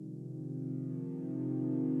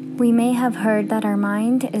We may have heard that our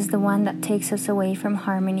mind is the one that takes us away from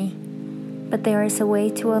harmony, but there is a way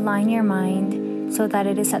to align your mind so that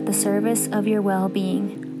it is at the service of your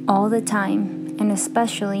well-being all the time, and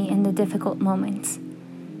especially in the difficult moments.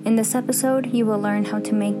 In this episode, you will learn how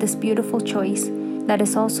to make this beautiful choice that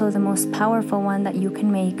is also the most powerful one that you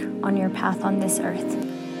can make on your path on this earth.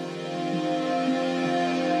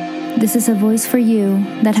 This is a voice for you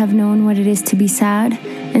that have known what it is to be sad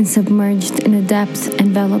and submerged in a depth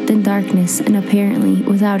enveloped in darkness and apparently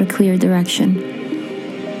without a clear direction.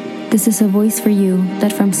 This is a voice for you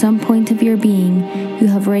that from some point of your being you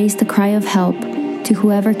have raised a cry of help to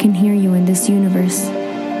whoever can hear you in this universe.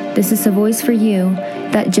 This is a voice for you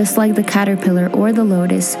that just like the caterpillar or the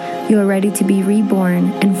lotus, you are ready to be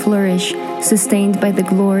reborn and flourish, sustained by the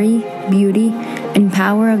glory, beauty, and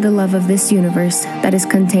power of the love of this universe that is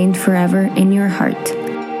contained forever in your heart.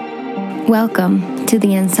 Welcome to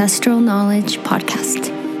the Ancestral Knowledge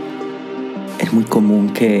Podcast. Es muy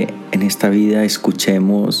común que en esta vida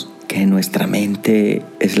escuchemos que nuestra mente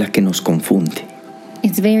es la que nos confunde.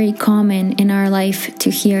 It's very common in our life to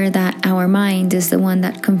hear that our mind is the one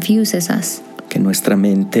that confuses us. Que nuestra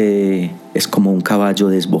mente es como un caballo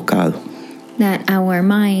desbocado. That our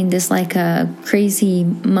mind is like a crazy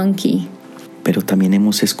monkey. Pero también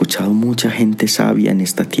hemos escuchado mucha gente sabia en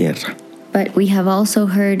esta tierra. But we have also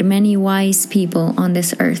heard many wise people on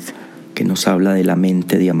this earth que nos habla de la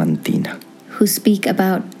mente diamantina. Who speak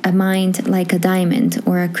about a mind like a diamond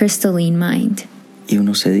or a crystalline mind. Y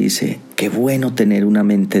uno se dice, qué bueno tener una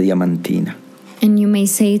mente diamantina. And you may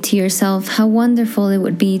say to yourself, how wonderful it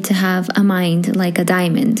would be to have a mind like a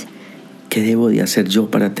diamond. ¿Qué debo de hacer yo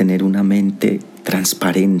para tener una mente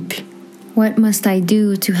transparente? What must I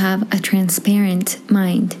do to have a transparent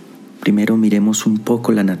mind? Primero miremos un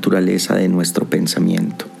poco la naturaleza de nuestro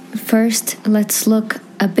pensamiento. First, let's look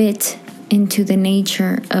a bit into the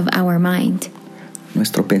nature of our mind.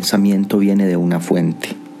 Nuestro pensamiento viene de una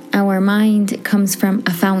fuente. Our mind comes from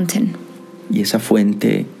a fountain. Y esa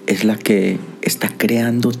fuente es la que está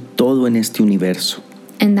creando todo en este universo.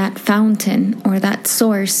 And that fountain or that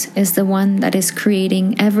source is the one that is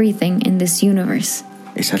creating everything in this universe.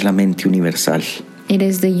 Esa es la mente universal. It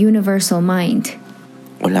is the universal mind.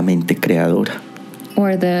 O la mente creadora.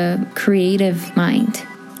 Or the creative mind.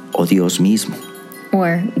 O Dios mismo.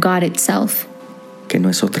 Or God itself. Que no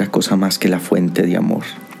es otra cosa más que la fuente de amor.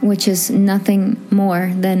 Which is nothing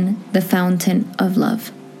more than the fountain of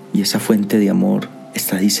love. Y esa fuente de amor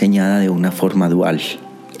está diseñada de una forma dual.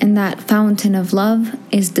 And that fountain of love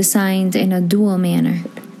is designed in a dual manner.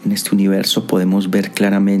 En este universo podemos ver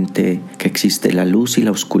claramente que existe la luz y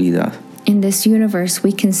la oscuridad. In this universe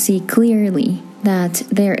we can see clearly that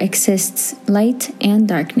there exists light and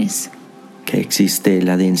darkness. Que existe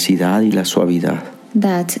la densidad y la suavidad.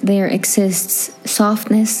 That there exists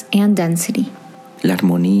softness and density. La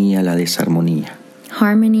armonía, la desarmonía.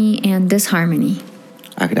 Harmony and disharmony.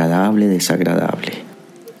 Agradable, desagradable.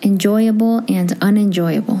 Enjoyable and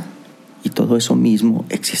unenjoyable. Y todo eso mismo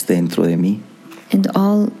existe dentro de mí. And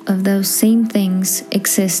all of those same things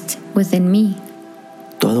exist within me.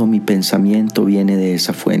 Todo mi pensamiento viene de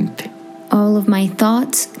esa fuente. All of my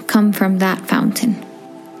thoughts come from that fountain.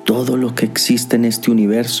 Todo lo que existe en este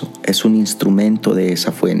universo es un instrumento de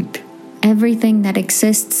esa fuente. Everything that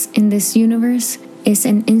exists in this universe is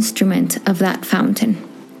an instrument of that fountain.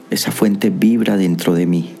 Esa fuente vibra dentro de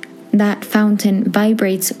mí. That fountain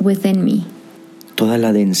vibrates within me. Toda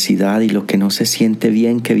la densidad y lo que no se siente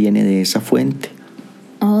bien que viene de esa fuente.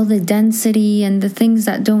 All the density and the things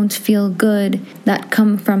that don't feel good that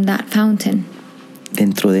come from that fountain.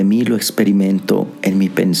 Dentro de mí lo experimento en mi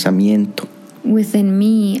pensamiento. Within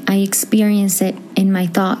me, I experience it in my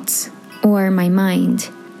thoughts or my mind.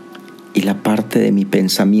 Y la parte de mi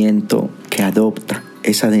pensamiento que adopta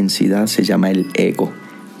esa densidad se llama el ego.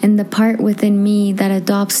 And the part within me that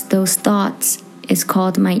adopts those thoughts is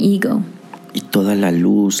called my ego. Y toda la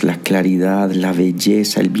luz, la claridad, la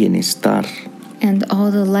belleza, el bienestar. And all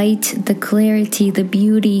the light, the clarity, the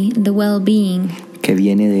beauty, the well-being. Que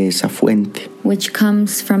viene de esa fuente. Which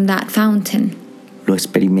comes from that fountain. Lo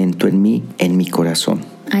experimento en mí, en mi corazón.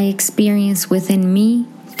 I experience within me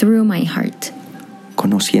through my heart.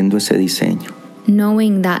 Conociendo ese diseño.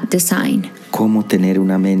 Knowing that design. Cómo tener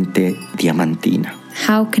una mente diamantina.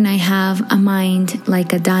 How can I have a mind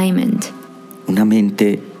like a diamond? Una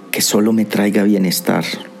mente que solo me traiga bienestar.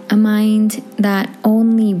 A mind that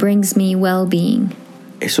only brings me well-being.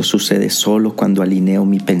 Eso sucede solo cuando alineo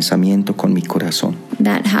mi pensamiento con mi corazón.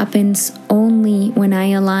 That happens only when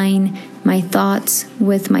I align my thoughts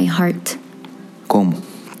with my heart. ¿Cómo?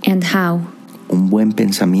 And how? Un buen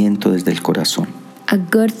pensamiento desde el corazón. A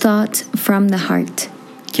good thought from the heart.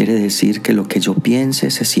 Quiere decir que lo que yo piense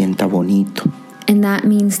se sienta bonito. And that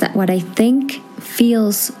means that what I think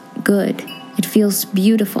feels good. It feels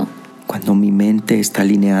beautiful. Cuando mi mente está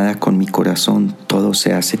alineada con mi corazón, todo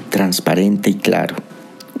se hace transparente y claro.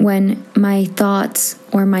 When my thoughts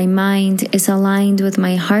or my mind is aligned with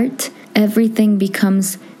my heart, everything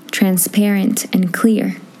becomes transparent and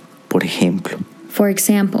clear. Por ejemplo, For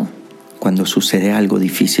example, cuando sucede algo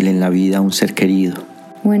difícil en la vida a un ser querido,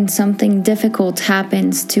 when something difficult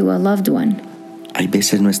happens to a loved one, hay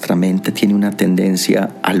veces nuestra mente tiene una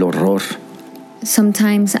tendencia al horror,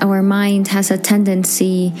 sometimes our mind has a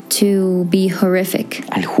tendency to be horrific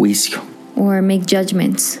al juicio, or make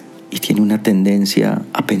judgments, y tiene una tendencia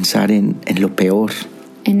a pensar en lo peor,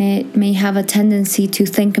 and it may have a tendency to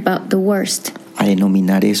think about the worst, a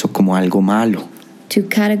denominar eso como algo malo. to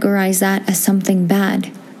categorize that as something bad.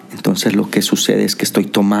 Entonces lo que sucede es que estoy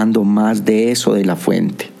tomando más de eso de la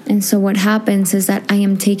fuente. And so what happens is that I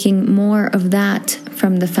am taking more of that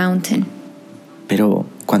from the fountain. Pero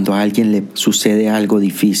cuando a alguien le sucede algo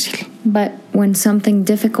difícil But when something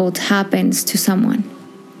difficult happens to someone,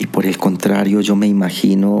 y por el contrario yo me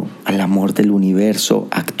imagino al amor del universo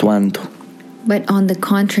actuando, but on the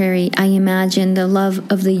contrary, I imagine the love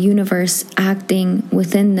of the universe acting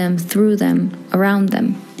within them, through them, around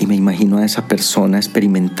them. y me imagino a esa persona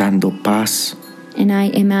experimentando paz, And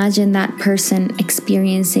I imagine that person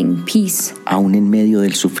experiencing peace, aún en medio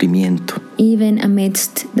del sufrimiento. even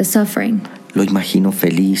amidst the suffering. Lo imagino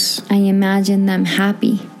feliz. I imagine them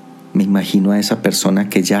happy. Me imagino a esa persona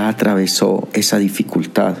que ya atravesó esa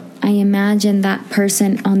dificultad. I imagine that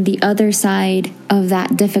person on the other side of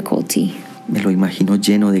that difficulty. Me lo imagino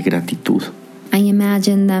lleno de gratitud. I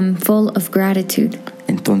imagine them full of gratitude.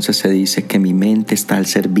 Entonces se dice que mi mente está al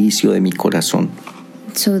servicio de mi corazón.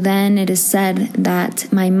 So then it is said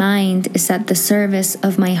that my mind is at the service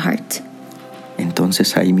of my heart.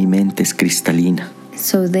 Entonces ahí mi mente es cristalina,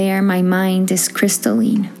 So there my mind is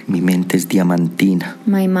crystalline. mi mente es diamantina.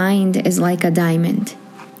 My mind is like a diamond.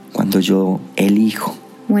 Cuando yo elijo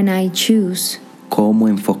When I choose cómo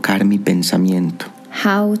enfocar mi pensamiento,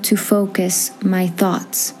 how to focus my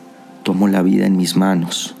thoughts, tomo la vida en mis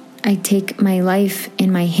manos, I take my life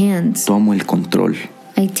in my hands. tomo el control.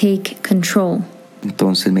 I take control.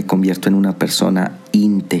 Entonces me convierto en una persona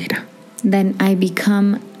íntegra, Then I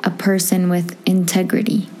become a person with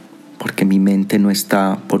integrity. porque mi mente no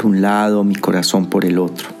está por un lado, mi corazón por el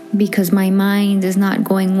otro, Because my mind is not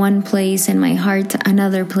going one place and my heart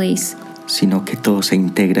another place, sino que todo se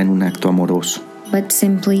integra en un acto amoroso. but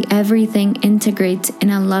simply everything integrates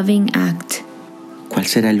in a loving act. ¿Cuál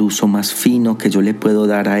será el uso más fino que yo le puedo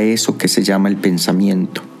dar a eso que se llama el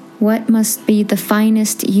pensamiento? What must be the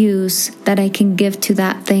finest use that I can give to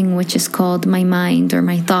that thing which is called my mind or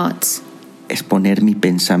my thoughts? Es poner mi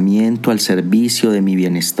pensamiento al servicio de mi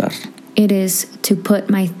bienestar. It is to put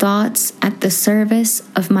my thoughts at the service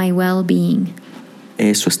of my well-being.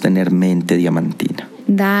 Eso es tener mente diamantina.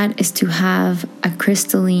 That is to have a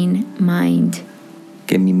crystalline mind.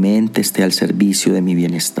 Que mi mente esté al servicio de mi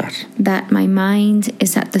bienestar. That my mind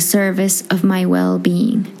is at the service of my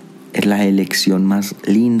well-being. Es la elección más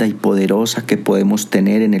linda y poderosa que podemos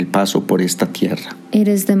tener en el paso por esta tierra. It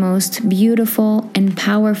is the most beautiful and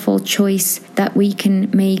powerful choice that we can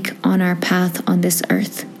make on our path on this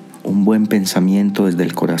earth. Un buen pensamiento desde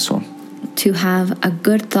el corazón. To have a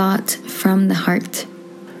good thought from the heart.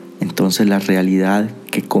 Entonces la realidad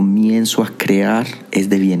que comienzo a crear es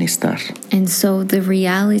de bienestar. And so the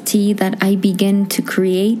reality that I begin to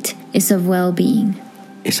create is of well-being.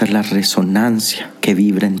 Esa es la resonancia que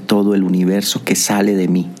vibra en todo el universo que sale de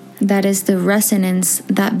mí. That is the resonance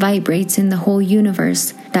that vibrates in the whole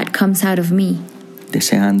universe that comes out of me.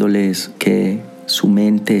 Deseándoles que su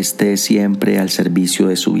mente esté siempre al servicio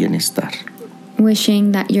de su bienestar.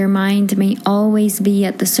 Wishing that your mind may always be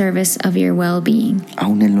at the service of your well-being,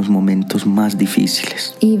 Aún en los momentos más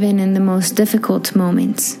difíciles. even in the most difficult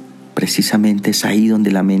moments. Precisamente es ahí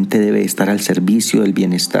donde la mente debe estar al servicio del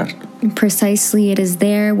bienestar. Precisely, it is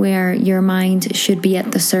there where your mind should be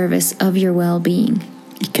at the service of your well-being.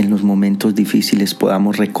 Y que en los momentos difíciles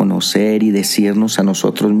podamos reconocer y decirnos a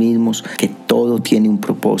nosotros mismos que todo tiene un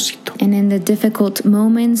propósito. And in the difficult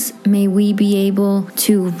moments, may we be able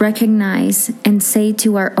to recognize and say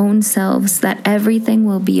to our own selves that everything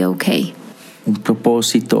will be okay. Un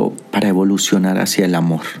propósito para evolucionar hacia el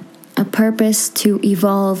amor. A purpose to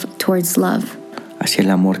evolve towards love, Hacia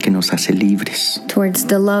el amor que nos hace libres, towards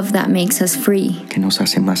the love that makes us free, que nos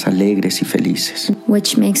hace más alegres y felices.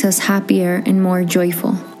 which makes us happier and more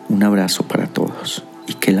joyful. Un abrazo para todos.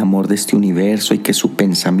 Y que el amor de este universo y que su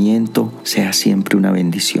pensamiento sea siempre una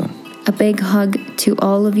bendición. A big hug to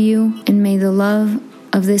all of you, and may the love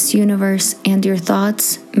of this universe and your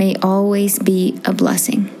thoughts may always be a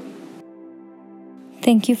blessing.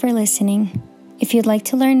 Thank you for listening. If you'd like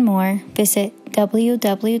to learn more, visit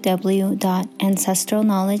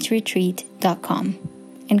www.ancestralknowledgeretreat.com.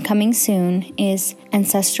 And coming soon is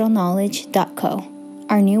ancestralknowledge.co,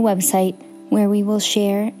 our new website where we will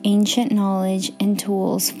share ancient knowledge and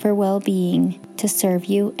tools for well-being to serve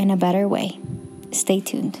you in a better way. Stay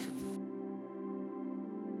tuned.